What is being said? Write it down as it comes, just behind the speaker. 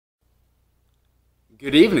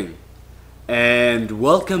Good evening, and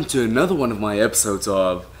welcome to another one of my episodes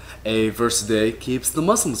of A Verse a Day Keeps the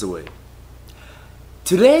Muslims Away.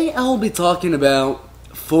 Today I'll be talking about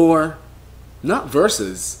four, not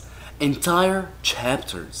verses, entire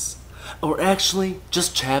chapters, or actually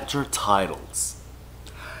just chapter titles.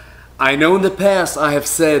 I know in the past I have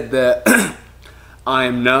said that I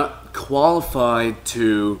am not qualified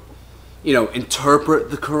to, interpret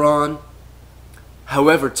the Quran.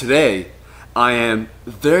 However, today I am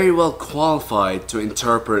very well qualified to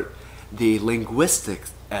interpret the linguistic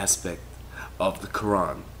aspect of the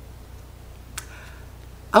Quran.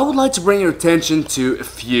 I would like to bring your attention to a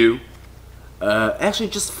few, actually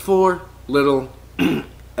just four little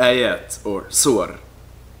ayat or svar.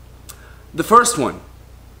 The first one,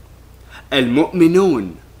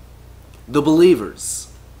 al-mu'minun, the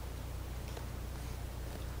believers.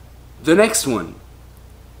 The next one,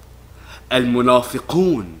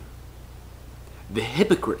 al-munafiqun, the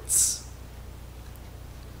hypocrites.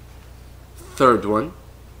 Third one,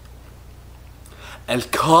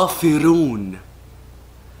 al-kafirun,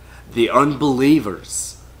 the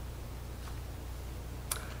unbelievers.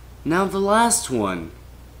 Now the last one,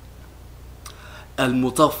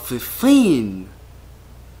 al-mutaffifin,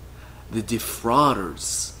 the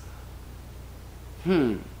defrauders.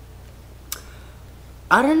 I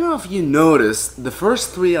don't know if you noticed the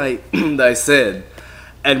first three that I said,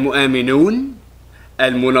 al-mu'aminun,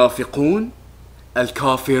 al-munafiqun,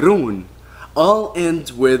 al-kafirun, all end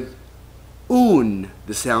with un,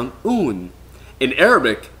 the sound un. In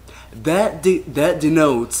Arabic, that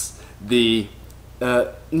denotes the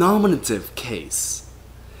nominative case.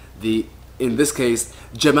 In this case,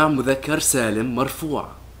 jama' mudhakkar salim marfu',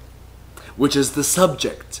 which is the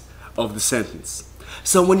subject of the sentence.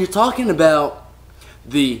 So when you're talking about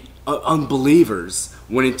the unbelievers,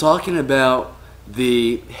 when you're talking about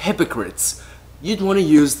the hypocrites, you'd want to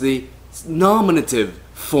use the nominative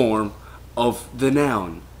form of the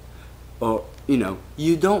noun, or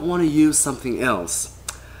you don't want to use something else.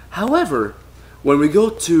 However, when we go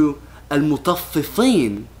to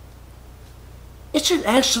al-mutaffifin, it should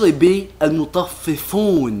actually be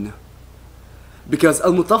al-mutaffifun, because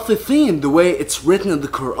al-mutaffifin, the way it's written in the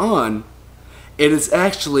Quran, it is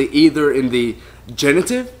actually either in the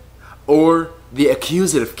genitive or the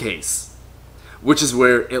accusative case, which is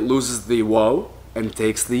where it loses the waw and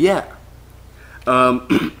takes the ya.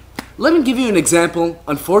 Let me give you an example.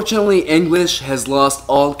 Unfortunately, English has lost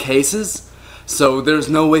all cases, so there's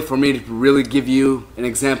no way for me to really give you an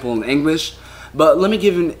example in English, but let me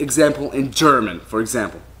give you an example in German, for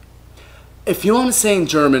example. If you want to say in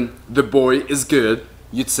German, the boy is good,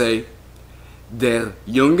 you'd say, der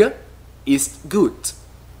Junge ist gut.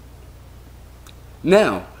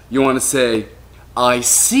 Now, you want to say, I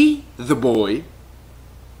see the boy,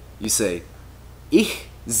 you say, ich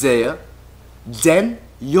sehe den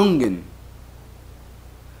Jungen.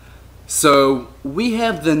 So, we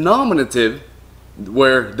have the nominative,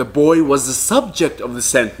 where the boy was the subject of the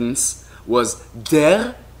sentence, was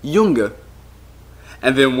der Junge.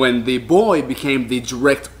 And then when the boy became the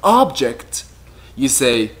direct object, you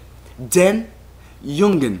say, den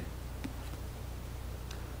Jungen.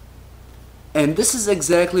 And this is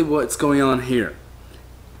exactly what's going on here.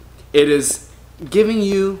 It is giving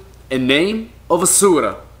you a name of a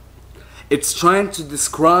surah. It's trying to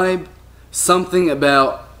describe something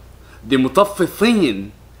about the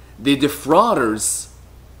mutaffifin, the defrauders,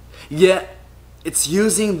 yet it's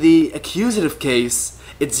using the accusative case,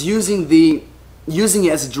 it's using it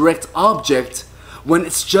as a direct object when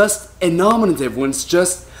it's just a nominative, when it's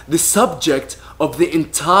just the subject of the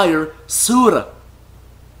entire surah.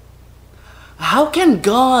 How can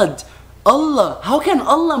Allah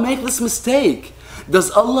make this mistake?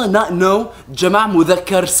 Does Allah not know jama'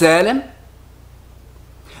 mudhakkar salim?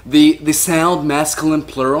 The sound masculine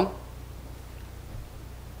plural?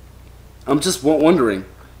 I'm just wondering.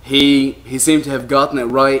 He seemed to have gotten it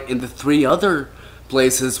right in the three other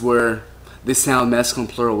places where the sound masculine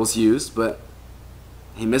plural was used, but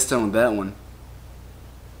he missed out on that one.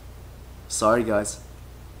 Sorry guys.